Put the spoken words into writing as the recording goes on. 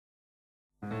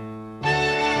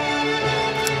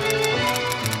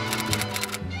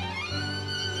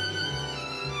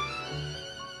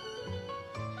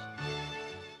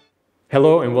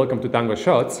Hello and welcome to Tango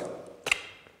Shots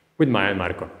with Maja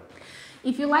Marko.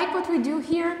 If you like what we do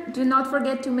here, do not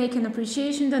forget to make an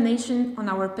appreciation donation on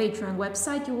our Patreon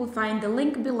website. You will find the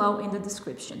link below in the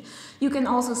description. You can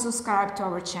also subscribe to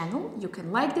our channel, you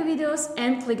can like the videos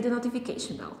and click the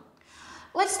notification bell.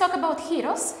 Let's talk about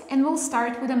giros and we'll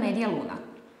start with a media luna.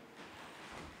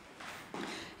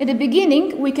 At the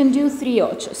beginning, we can do 3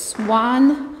 ochos.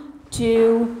 1,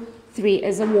 2, 3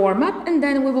 as a warm-up, and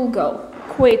then we will go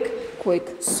quick,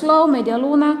 slow, media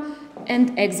luna,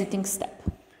 and exiting step.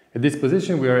 At this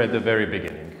position, we are at the very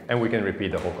beginning, and we can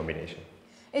repeat the whole combination.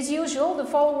 As usual, the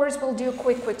followers will do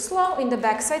quick, slow in the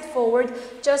backside forward,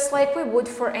 just like we would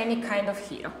for any kind of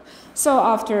giro. So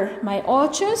after my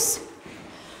ochos,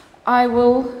 I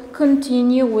will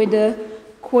continue with the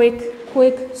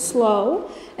quick, slow,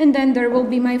 and then there will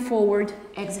be my forward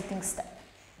exiting step.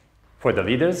 For the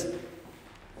leaders,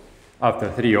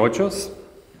 after 3 ochos,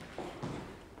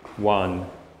 1,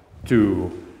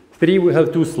 2, 3, we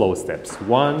have 2 slow steps.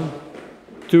 1,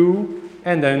 2,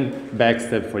 and then back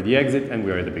step for the exit, and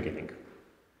we are at the beginning.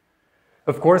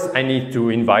 Of course, I need to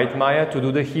invite Maja to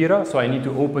do the giro, so I need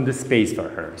to open the space for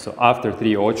her. So after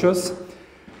 3 ochos,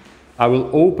 I will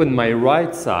open my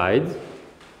right side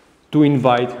to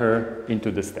invite her into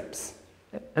the steps.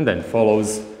 And then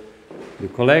follows the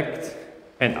collect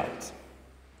and out.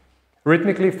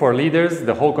 Rhythmically, for leaders,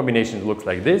 the whole combination looks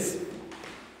like this.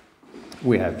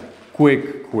 We have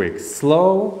quick,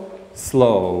 slow,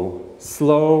 slow,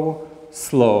 slow,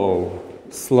 slow,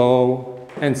 slow,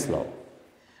 and slow.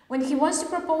 When he wants to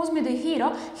propose me the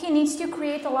giro, he needs to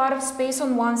create a lot of space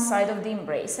on one side of the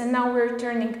embrace. And now we're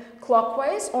turning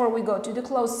clockwise, or we go to the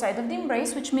closed side of the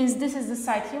embrace, which means this is the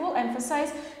side he will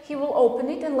emphasize. He will open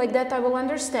it, and like that I will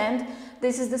understand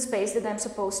this is the space that I'm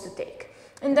supposed to take.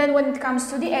 And then when it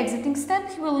comes to the exiting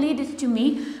step, he will lead it to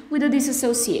me with a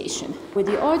disassociation. With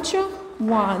the ocho,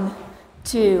 1,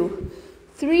 2,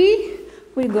 3,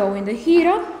 we go in the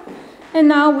giro, and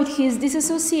now with his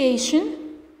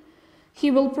disassociation, he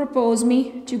will propose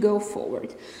me to go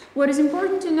forward. What is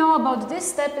important to know about this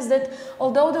step is that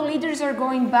although the leaders are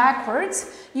going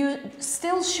backwards, you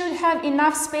still should have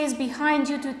enough space behind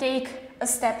you to take a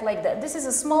step like that. This is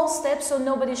a small step, so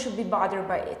nobody should be bothered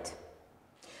by it.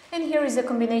 And here is the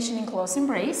combination in close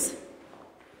embrace.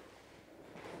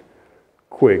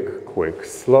 Quick,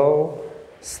 slow,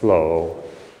 slow,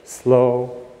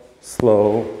 slow,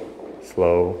 slow,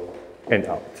 slow, and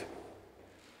out.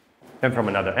 And from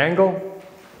another angle,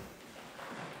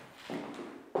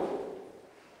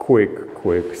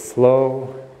 quick,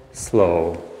 slow,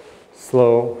 slow,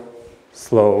 slow,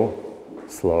 slow,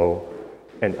 slow,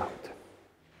 and out.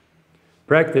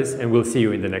 Practice, and we'll see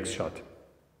you in the next shot.